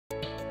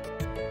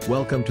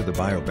Welcome to the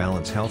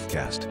BioBalance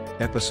Healthcast,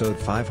 episode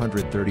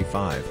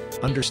 535,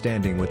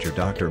 Understanding What Your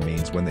Doctor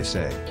Means When They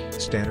Say,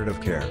 Standard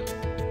of Care.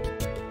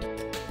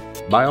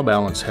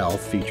 BioBalance Health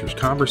features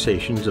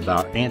conversations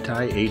about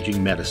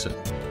anti-aging medicine.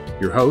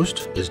 Your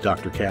host is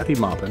Dr. Kathy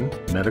Maupin,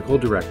 Medical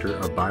Director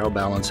of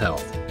BioBalance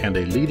Health and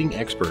a leading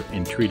expert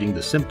in treating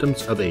the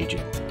symptoms of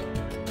aging.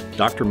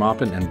 Dr.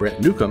 Maupin and Brett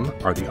Newcomb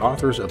are the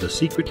authors of The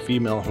Secret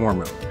Female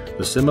Hormone,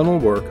 the seminal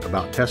work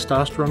about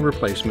testosterone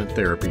replacement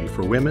therapy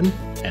for women,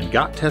 and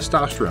Got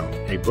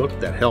Testosterone, a book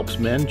that helps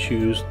men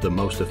choose the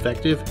most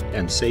effective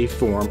and safe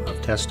form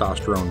of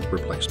testosterone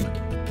replacement.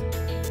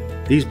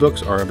 These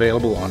books are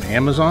available on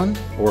Amazon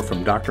or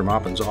from Dr.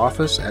 Maupin's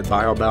office at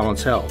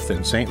BioBalance Health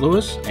in St.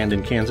 Louis and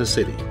in Kansas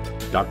City.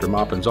 Dr.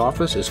 Maupin's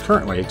office is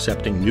currently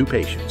accepting new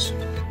patients.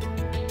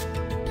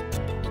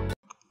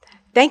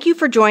 Thank you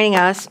for joining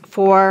us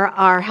for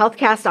our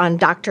healthcast on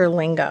Dr.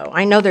 Lingo.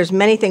 I know there's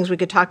many things we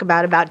could talk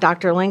about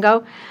Dr.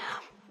 Lingo,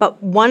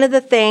 but one of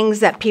the things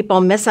that people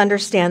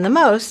misunderstand the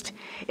most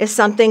is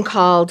something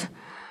called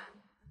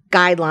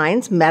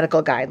guidelines,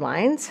 medical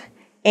guidelines,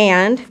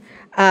 and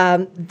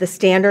the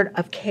standard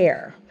of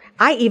care.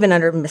 I even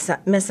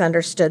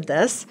misunderstood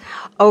this.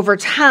 Over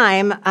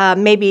time,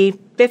 maybe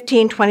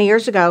 15, 20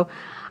 years ago,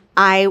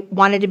 I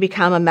wanted to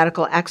become a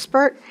medical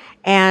expert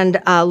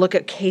and look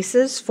at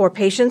cases for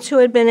patients who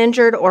had been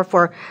injured or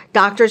for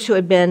doctors who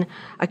had been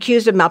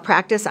accused of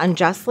malpractice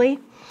unjustly.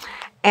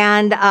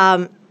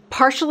 And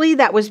partially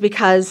that was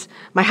because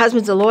my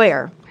husband's a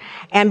lawyer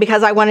and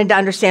because I wanted to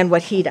understand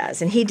what he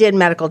does. And he did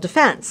medical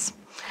defense.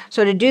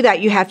 So to do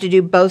that, you have to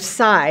do both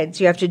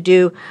sides. You have to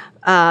do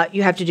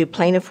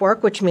plaintiff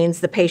work, which means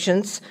the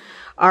patients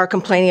are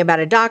complaining about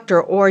a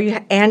doctor,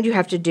 you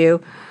have to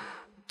do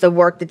the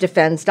work that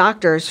defends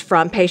doctors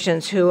from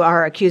patients who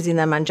are accusing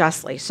them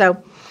unjustly.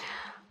 So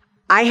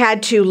I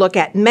had to look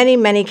at many,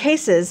 many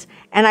cases,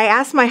 and I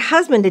asked my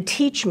husband to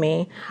teach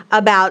me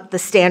about the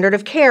standard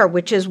of care,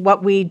 which is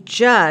what we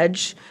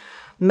judge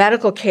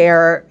medical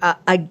care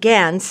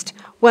against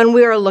when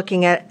we are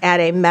looking at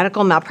a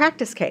medical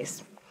malpractice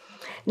case.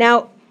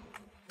 Now,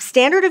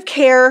 standard of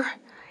care,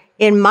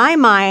 in my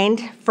mind,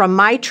 from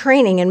my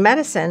training in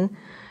medicine,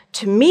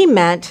 to me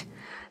meant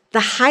the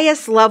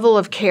highest level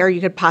of care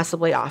you could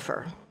possibly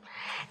offer.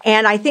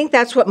 And I think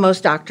that's what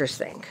most doctors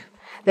think,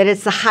 that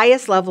it's the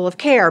highest level of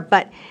care.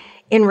 But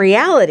in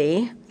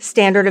reality,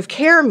 standard of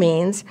care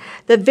means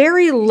the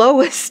very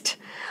lowest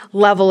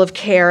level of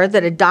care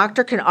that a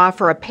doctor can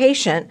offer a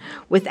patient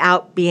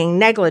without being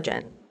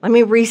negligent. Let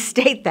me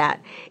restate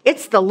that.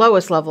 It's the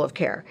lowest level of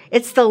care.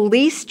 It's the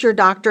least your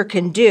doctor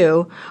can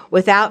do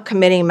without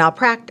committing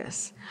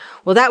malpractice.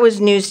 Well, that was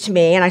news to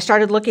me, and I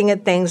started looking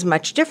at things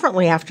much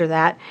differently after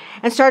that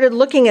and started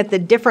looking at the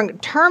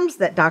different terms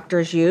that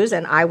doctors use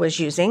and I was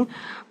using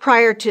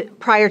prior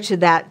to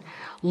that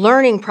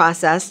learning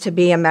process to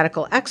be a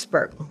medical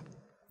expert.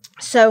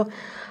 So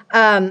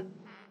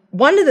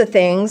one of the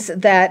things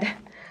that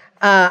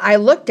I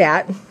looked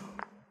at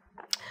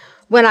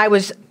when I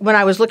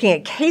was looking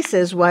at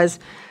cases was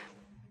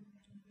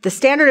the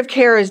standard of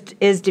care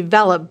is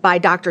developed by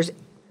doctors'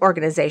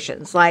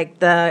 organizations like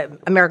the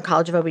American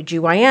College of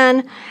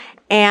OBGYN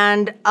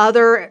and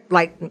other,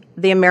 like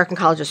the American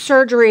College of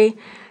Surgery.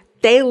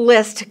 They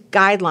list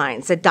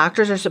guidelines that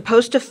doctors are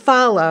supposed to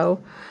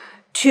follow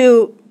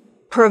to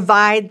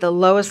provide the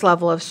lowest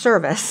level of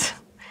service.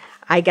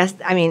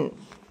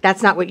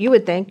 That's not what you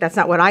would think. That's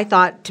not what I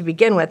thought to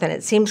begin with, and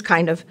it seems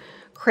kind of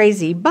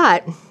crazy.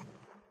 But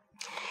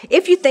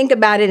if you think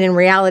about it in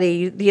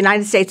reality, the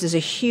United States is a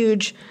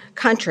huge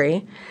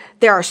country.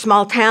 There are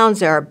small towns,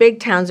 there are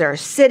big towns, there are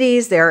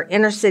cities, there are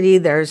inner city,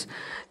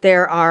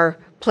 there are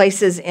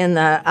places in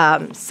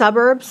the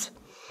suburbs.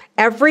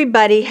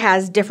 Everybody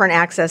has different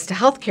access to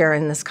healthcare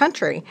in this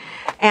country.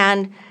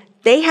 And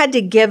they had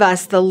to give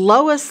us the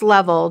lowest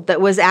level that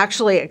was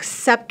actually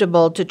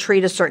acceptable to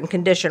treat a certain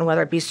condition,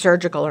 whether it be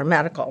surgical or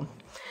medical.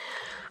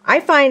 I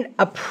find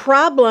a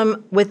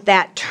problem with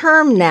that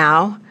term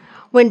now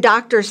when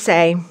doctors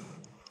say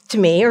to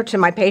me or to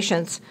my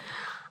patients,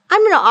 I'm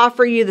going to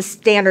offer you the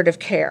standard of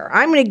care.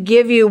 I'm going to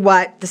give you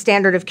what the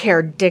standard of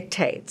care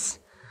dictates.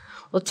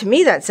 Well, to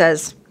me, that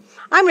says,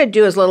 I'm going to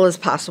do as little as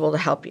possible to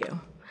help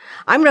you.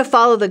 I'm going to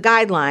follow the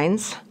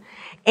guidelines,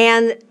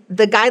 and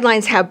the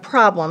guidelines have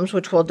problems,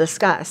 which we'll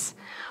discuss.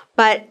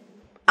 But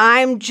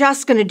I'm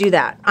just going to do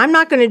that. I'm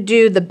not going to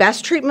do the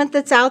best treatment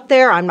that's out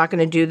there. I'm not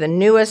going to do the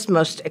newest,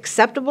 most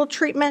acceptable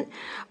treatment,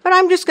 but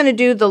I'm just going to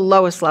do the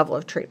lowest level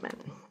of treatment.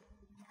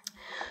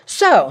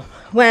 So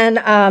when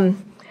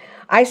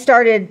I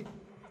started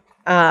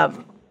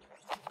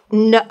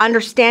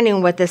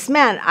understanding what this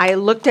meant, I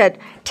looked at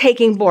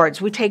taking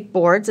boards. We take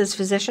boards as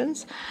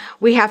physicians.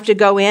 We have to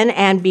go in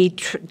and be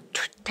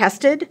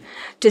tested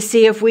to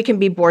see if we can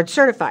be board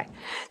certified.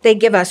 They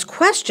give us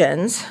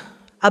questions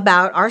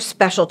about our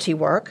specialty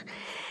work,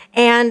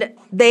 and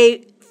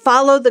they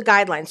follow the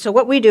guidelines. So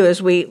what we do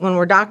is when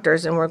we're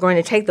doctors and we're going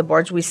to take the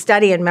boards, we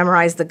study and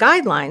memorize the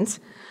guidelines,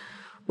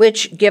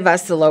 which give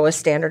us the lowest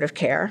standard of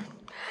care.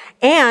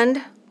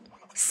 And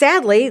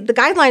Sadly, the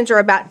guidelines are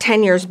about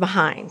 10 years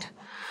behind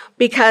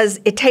because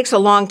it takes a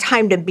long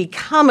time to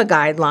become a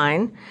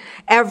guideline.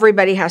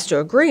 Everybody has to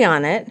agree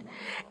on it.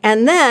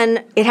 And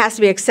then it has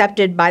to be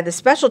accepted by the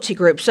specialty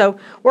group. So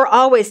we're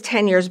always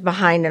 10 years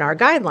behind in our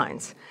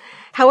guidelines.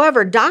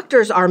 However,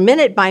 doctors are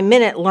minute by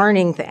minute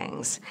learning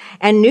things,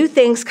 and new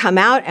things come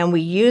out and we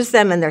use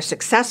them and they're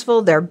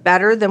successful. They're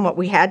better than what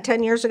we had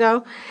 10 years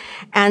ago.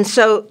 And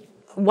so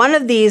one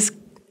of these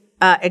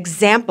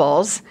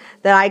examples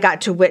that I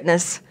got to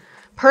witness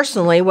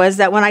personally was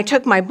that when I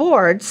took my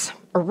boards,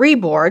 or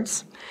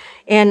reboards,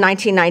 in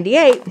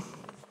 1998,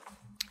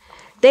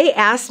 they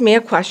asked me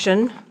a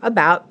question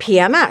about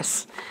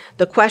PMS.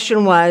 The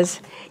question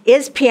was,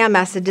 is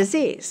PMS a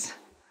disease?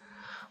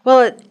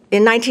 Well,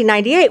 in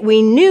 1998,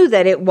 we knew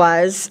that it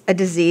was a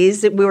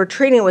disease, that we were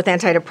treating it with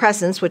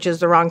antidepressants, which is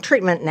the wrong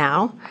treatment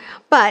now.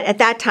 But at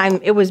that time,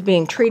 it was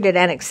being treated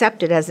and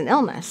accepted as an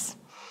illness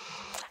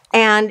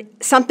and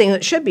something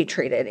that should be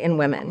treated in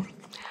women.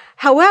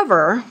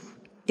 However,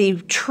 the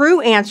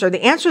true answer,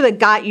 the answer that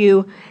got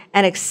you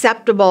an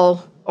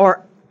acceptable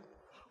or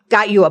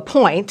got you a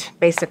point,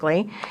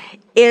 basically,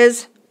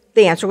 is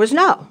the answer was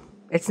no.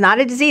 It's not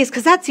a disease,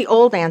 because that's the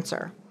old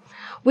answer.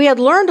 We had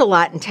learned a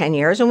lot in 10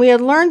 years, and we had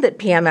learned that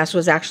PMS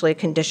was actually a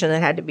condition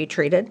that had to be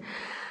treated.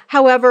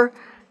 However,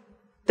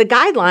 the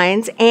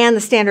guidelines and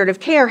the standard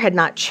of care had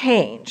not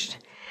changed.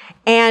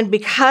 And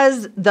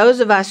because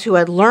those of us who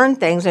had learned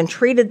things and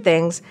treated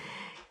things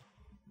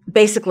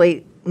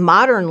basically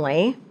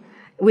modernly,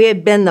 we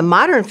had been the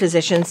modern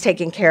physicians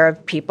taking care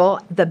of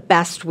people the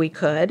best we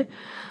could,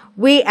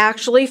 we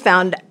actually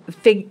found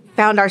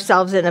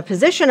ourselves in a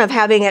position of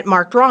having it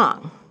marked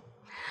wrong.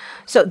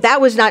 So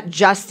that was not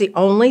just the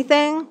only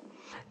thing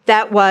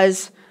that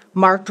was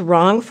marked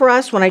wrong for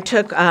us. When I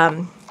took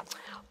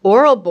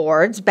oral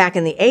boards back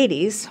in the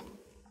 80s,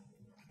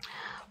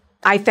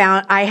 I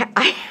found I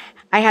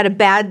had a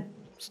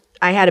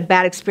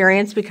bad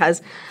experience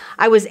because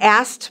I was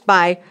asked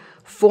by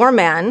 4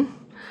 men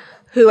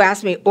who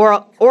asked me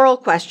oral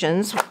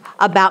questions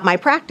about my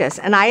practice,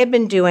 and I had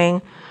been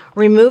doing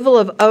removal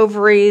of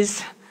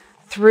ovaries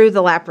through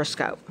the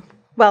laparoscope.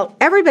 Well,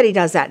 everybody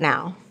does that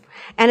now.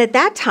 And at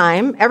that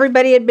time,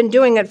 everybody had been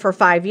doing it for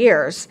 5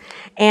 years.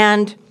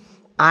 And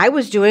I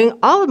was doing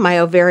all of my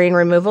ovarian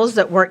removals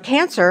that weren't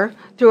cancer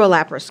through a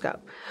laparoscope,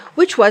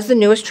 which was the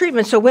newest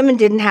treatment. So women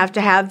didn't have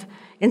to have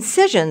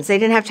incisions. They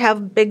didn't have to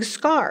have big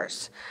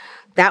scars.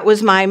 That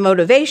was my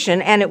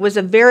motivation. And it was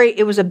a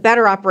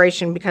better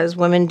operation because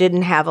women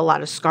didn't have a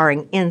lot of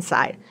scarring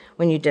inside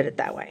when you did it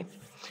that way.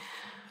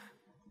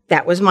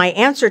 That was my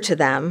answer to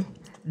them.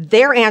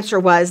 Their answer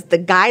was, the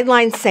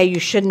guidelines say you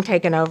shouldn't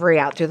take an ovary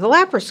out through the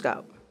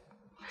laparoscope.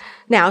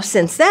 Now,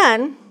 since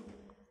then,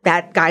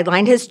 that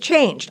guideline has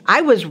changed.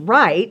 I was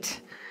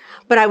right,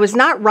 but I was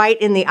not right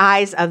in the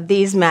eyes of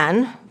these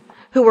men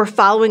who were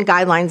following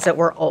guidelines that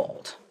were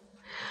old.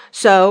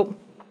 So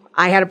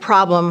I had a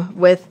problem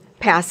with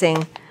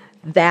passing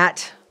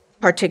that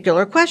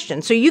particular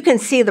question. So you can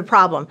see the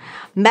problem.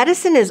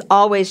 Medicine is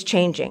always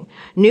changing.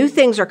 New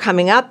things are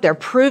coming up. They're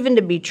proven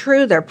to be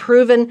true. They're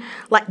proven,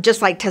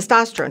 just like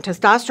testosterone.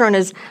 Testosterone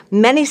is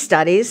many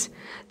studies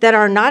that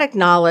are not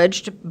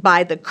acknowledged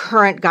by the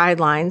current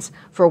guidelines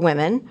for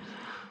women,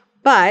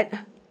 but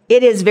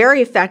it is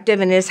very effective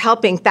and is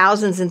helping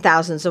thousands and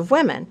thousands of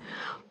women.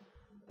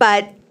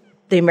 But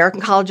the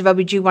American College of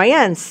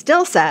OBGYN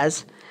still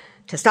says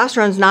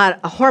testosterone is not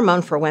a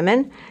hormone for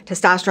women.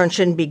 Testosterone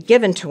shouldn't be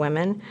given to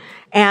women.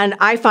 And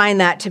I find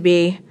that to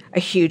be a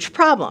huge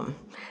problem.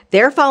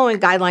 They're following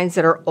guidelines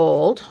that are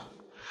old.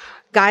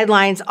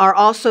 Guidelines are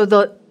also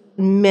the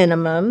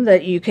minimum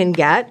that you can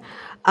get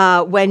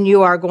when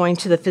you are going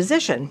to the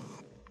physician.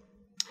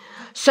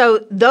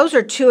 So those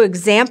are 2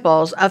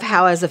 examples of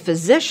how, as a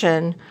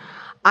physician,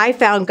 I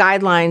found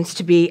guidelines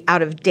to be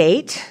out of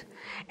date,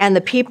 and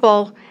the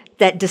people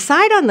that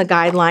decide on the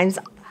guidelines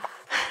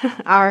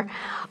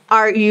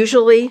are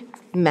usually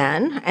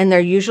men, and they're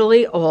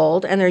usually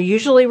old, and they're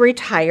usually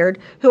retired,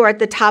 who are at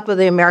the top of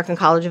the American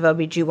College of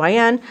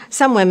OBGYN,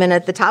 some women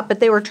at the top, but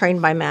they were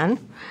trained by men.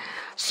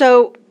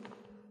 So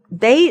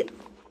they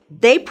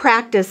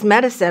practice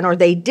medicine, or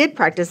they did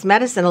practice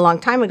medicine a long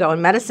time ago,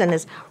 and medicine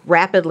is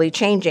rapidly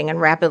changing and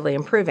rapidly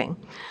improving.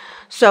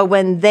 So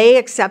when they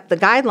accept the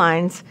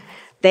guidelines,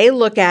 they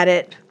look at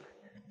it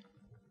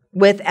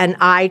with an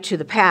eye to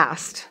the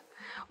past.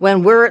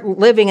 When we're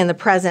living in the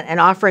present and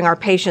offering our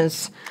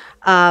patients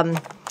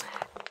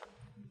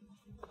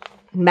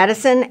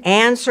medicine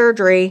and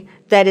surgery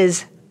that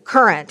is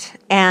current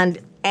and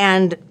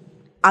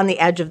on the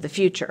edge of the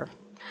future.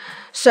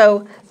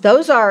 So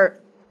those are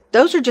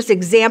just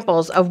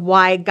examples of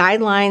why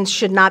guidelines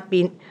should not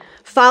be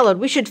followed.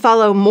 We should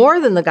follow more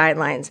than the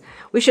guidelines.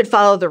 We should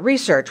follow the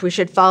research. We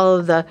should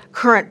follow the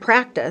current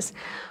practice.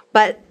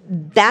 But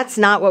that's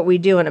not what we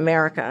do in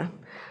America.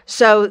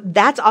 So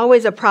that's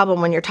always a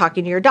problem when you're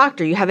talking to your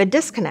doctor. You have a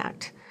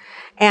disconnect.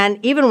 And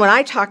even when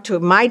I talk to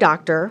my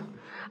doctor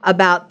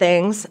about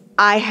things,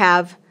 I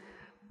have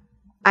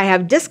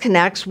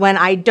disconnects when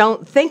I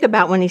don't think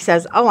about when he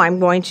says, oh, I'm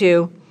going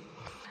to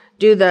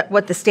do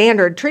what the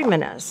standard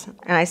treatment is.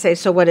 And I say,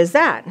 so what is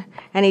that?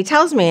 And he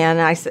tells me,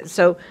 and I said,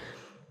 so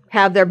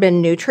have there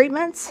been new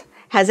treatments?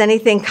 Has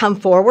anything come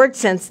forward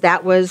since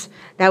that was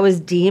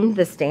deemed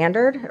the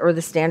standard or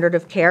the standard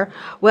of care?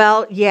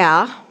 Well,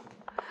 yeah,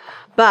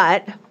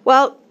 but,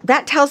 well,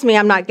 that tells me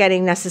I'm not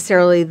getting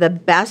necessarily the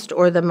best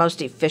or the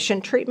most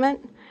efficient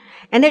treatment.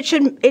 And it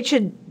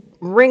should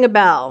ring a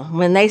bell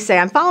when they say,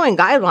 I'm following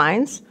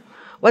guidelines,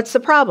 what's the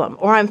problem?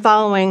 Or I'm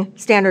following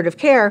standard of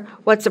care,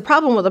 what's the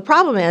problem? Well, the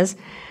problem is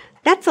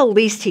that's the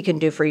least he can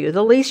do for you,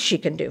 the least she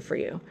can do for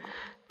you.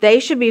 They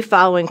should be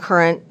following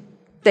current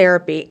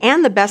therapy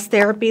and the best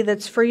therapy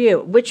that's for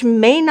you, which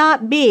may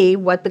not be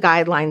what the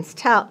guidelines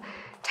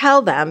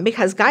tell them,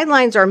 because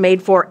guidelines are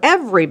made for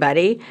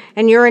everybody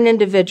and you're an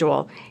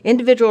individual.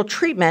 Individual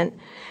treatment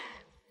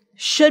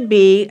should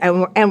be,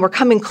 and we're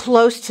coming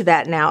close to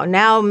that now.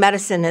 Now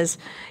medicine is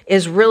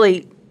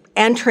really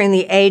entering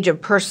the age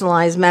of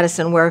personalized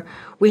medicine, where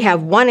we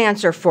have one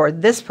answer for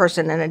this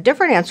person and a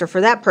different answer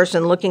for that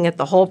person, looking at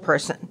the whole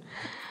person.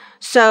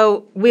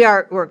 So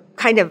we're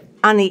kind of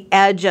on the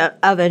edge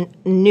of a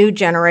new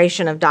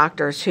generation of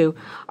doctors who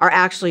are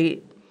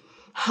actually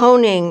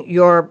honing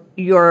your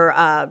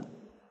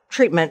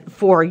treatment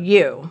for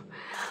you.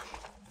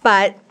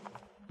 But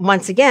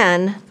once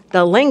again,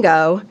 the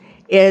lingo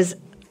is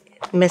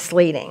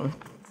misleading.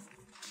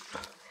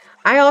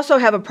 I also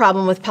have a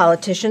problem with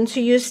politicians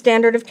who use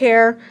standard of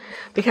care,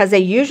 because they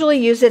usually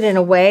use it in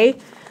a way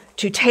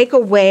to take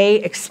away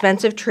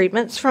expensive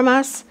treatments from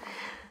us.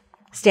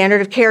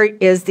 Standard of care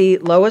is the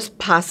lowest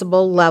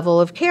possible level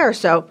of care.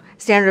 So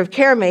standard of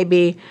care may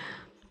be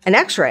an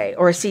X-ray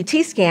or a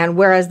CT scan,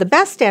 whereas the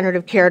best standard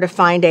of care to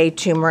find a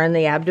tumor in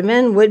the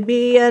abdomen would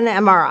be an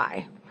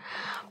MRI.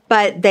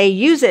 But they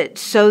use it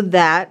so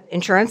that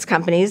insurance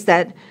companies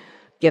that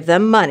give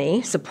them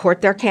money,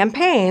 support their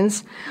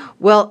campaigns,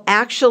 will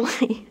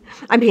actually,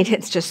 I mean,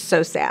 it's just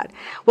so sad,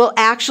 will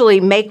actually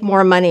make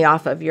more money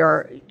off of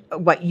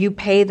what you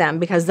pay them,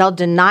 because they'll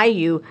deny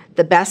you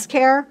the best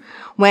care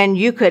when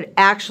you could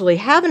actually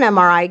have an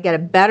MRI, get a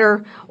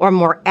better or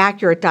more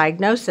accurate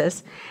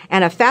diagnosis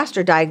and a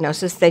faster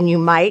diagnosis than you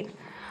might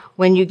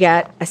when you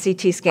get a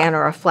CT scan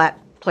or a flat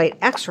plate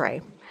X-ray.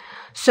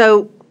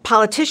 So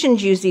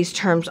politicians use these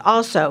terms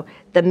also.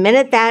 The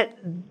minute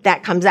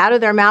that comes out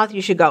of their mouth,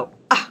 you should go,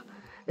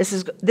 this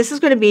is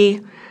going to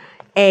be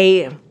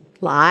a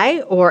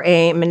lie or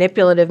a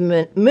manipulative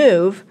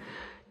move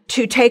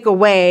to take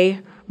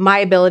away my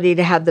ability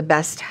to have the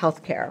best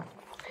health care.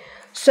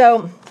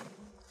 So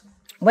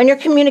when you're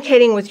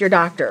communicating with your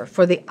doctor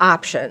for the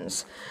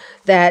options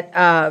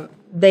that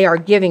they are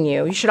giving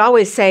you, you should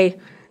always say,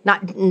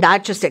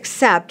 not just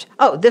accept,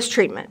 this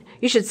treatment.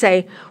 You should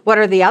say, what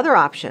are the other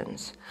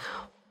options?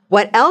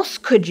 What else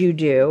could you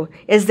do?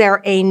 Is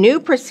there a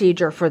new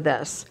procedure for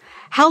this?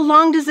 How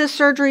long does this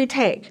surgery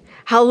take?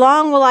 How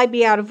long will I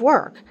be out of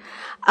work?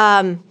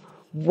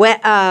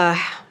 What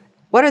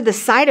are the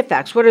side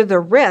effects? What are the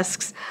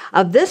risks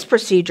of this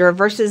procedure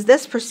versus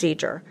this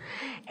procedure?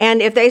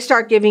 And if they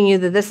start giving you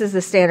that this is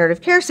the standard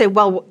of care, say,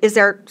 well, is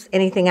there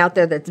anything out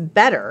there that's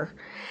better?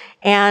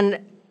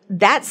 And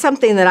that's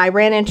something that I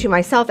ran into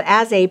myself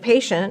as a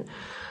patient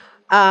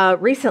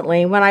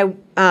recently when I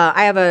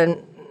have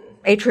an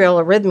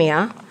atrial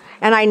arrhythmia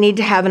and I need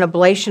to have an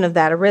ablation of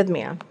that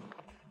arrhythmia.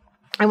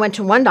 I went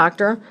to one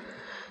doctor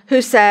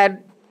who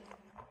said,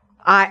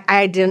 I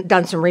had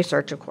done some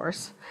research, of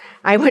course.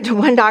 I went to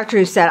one doctor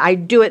who said, I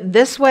do it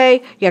this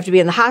way. You have to be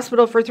in the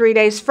hospital for 3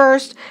 days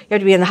first. You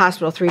have to be in the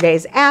hospital 3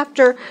 days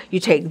after. You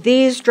take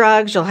these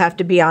drugs. You'll have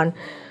to be on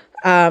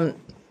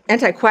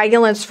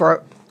anticoagulants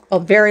for a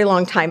very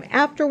long time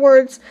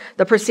afterwards.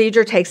 The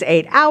procedure takes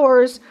 8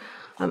 hours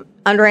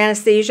under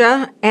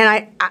anesthesia.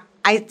 And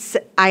I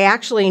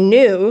actually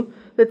knew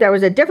that there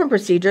was a different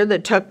procedure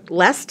that took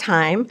less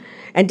time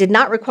and did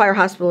not require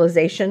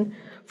hospitalization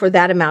for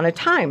that amount of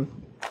time.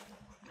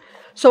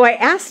 So I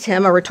asked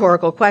him a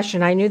rhetorical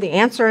question. I knew the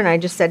answer, and I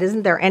just said,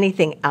 isn't there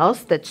anything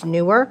else that's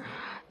newer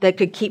that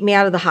could keep me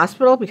out of the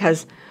hospital?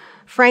 Because,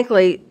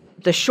 frankly,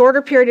 the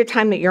shorter period of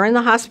time that you're in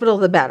the hospital,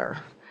 the better.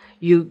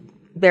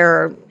 There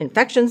are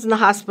infections in the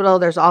hospital.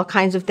 There's all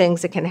kinds of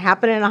things that can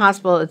happen in a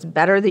hospital. It's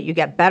better that you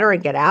get better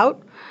and get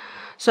out.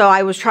 So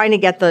I was trying to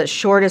get the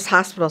shortest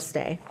hospital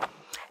stay.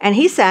 And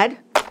he said,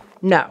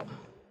 no.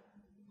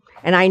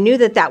 And I knew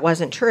that that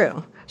wasn't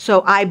true.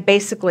 So I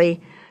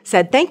basically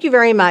said, thank you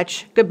very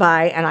much,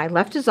 goodbye, and I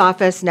left his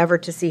office, never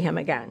to see him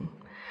again.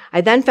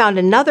 I then found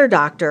another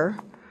doctor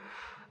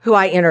who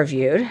I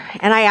interviewed,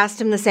 and I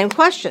asked him the same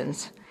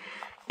questions.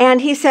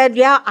 And he said,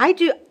 yeah,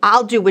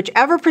 I'll do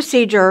whichever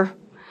procedure,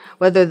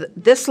 whether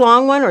this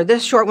long one or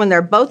this short one,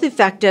 they're both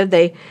effective.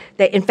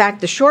 In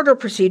fact, the shorter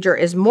procedure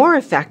is more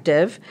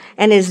effective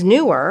and is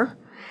newer,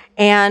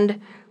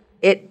 and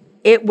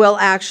it will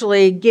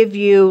actually give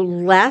you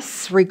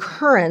less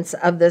recurrence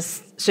of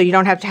this, so you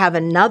don't have to have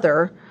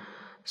another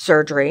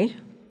surgery,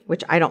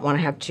 which I don't want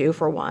to have two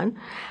for one,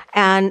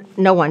 and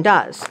no one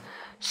does.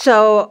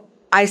 So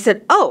I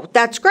said, oh,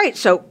 that's great.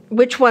 So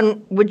which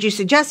one would you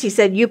suggest? He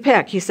said, you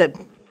pick. He said,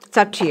 it's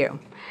up to you.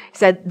 He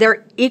said,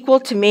 they're equal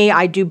to me.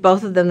 I do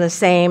both of them the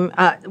same,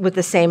 with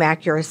the same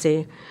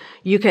accuracy.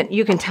 You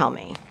can tell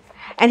me.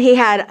 And he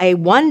had a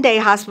 1-day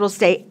hospital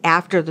stay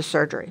after the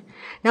surgery.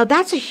 Now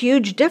that's a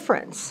huge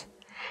difference.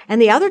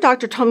 And the other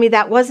doctor told me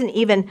that wasn't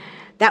even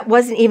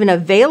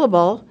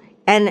available.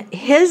 And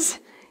his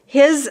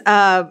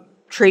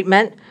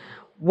treatment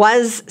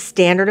was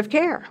standard of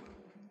care.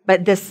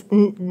 But this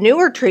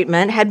newer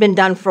treatment had been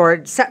done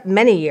for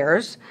many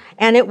years,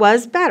 and it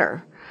was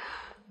better.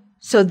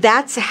 So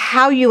that's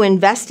how you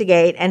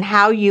investigate and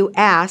how you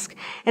ask.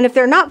 And if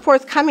they're not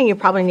forthcoming, you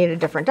probably need a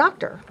different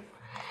doctor.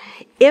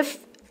 If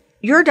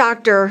your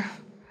doctor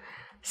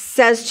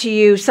says to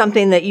you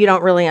something that you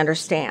don't really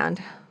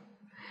understand,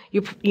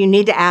 you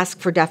need to ask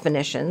for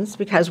definitions,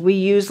 because we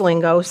use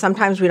lingo.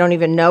 Sometimes we don't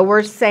even know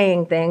we're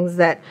saying things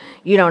that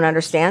you don't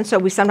understand, so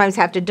we sometimes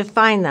have to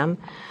define them.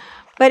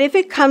 But if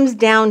it comes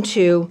down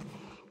to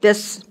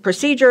this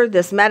procedure,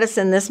 this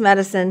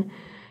medicine,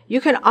 you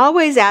can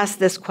always ask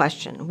this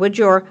question. Would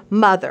you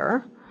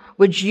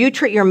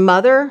treat your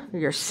mother,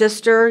 your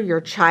sister, your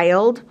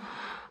child,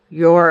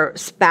 your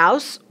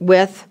spouse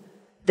with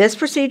this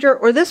procedure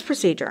or this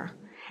procedure?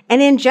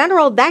 And in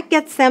general, that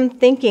gets them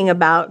thinking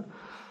about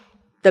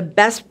the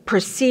best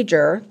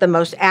procedure, the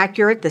most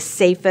accurate, the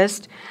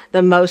safest,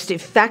 the most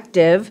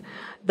effective,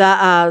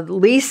 the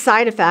least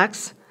side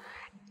effects,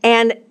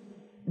 and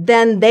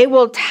then they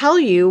will tell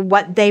you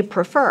what they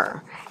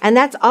prefer. And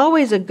that's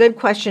always a good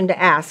question to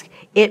ask.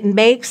 It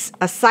makes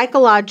a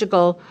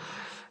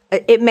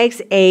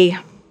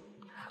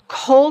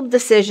cold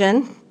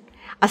decision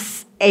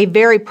a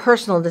very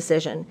personal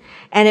decision,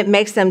 and it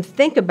makes them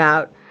think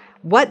about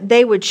what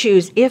they would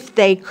choose if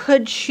they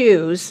could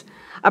choose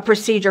a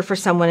procedure for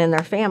someone in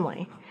their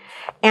family.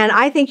 And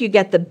I think you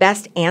get the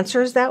best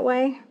answers that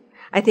way.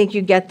 I think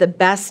you get the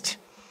best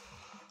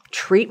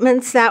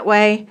treatments that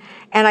way,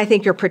 and I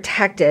think you're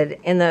protected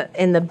in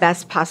the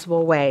best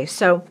possible way.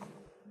 So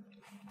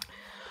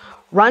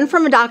run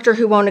from a doctor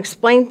who won't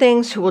explain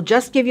things, who will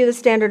just give you the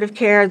standard of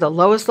care, the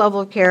lowest level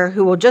of care,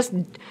 who will just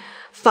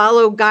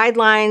follow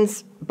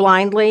guidelines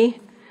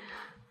blindly,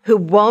 who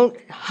won't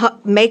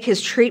make his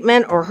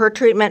treatment or her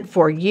treatment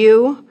for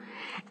you,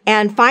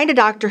 and find a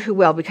doctor who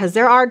will, because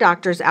there are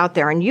doctors out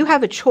there, and you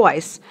have a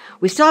choice.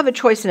 We still have a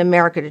choice in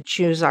America to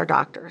choose our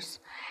doctors.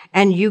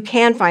 And you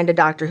can find a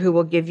doctor who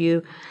will give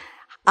you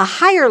a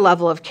higher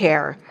level of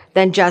care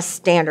than just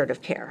standard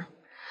of care.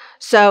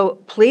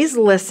 So please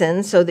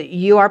listen so that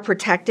you are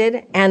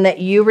protected and that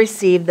you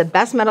receive the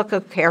best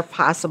medical care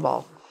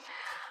possible.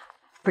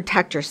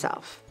 Protect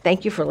yourself.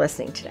 Thank you for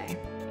listening today.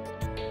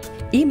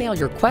 Email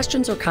your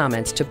questions or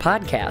comments to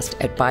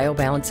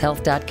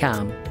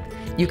podcast@biobalancehealth.com.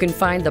 You can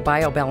find the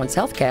BioBalance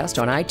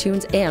Healthcast on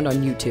iTunes and on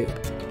YouTube.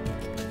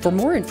 For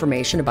more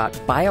information about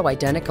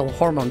bioidentical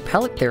hormone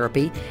pellet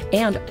therapy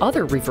and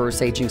other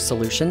reverse aging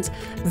solutions,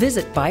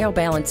 visit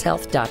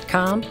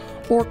biobalancehealth.com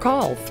or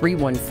call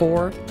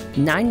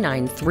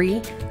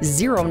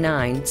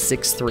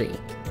 314-993-0963.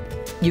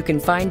 You can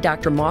find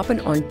Dr. Maupin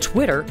on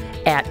Twitter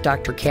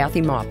 @Dr.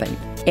 Kathy Maupin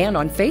and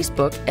on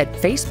Facebook at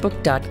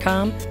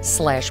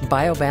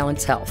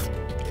facebook.com/biobalancehealth.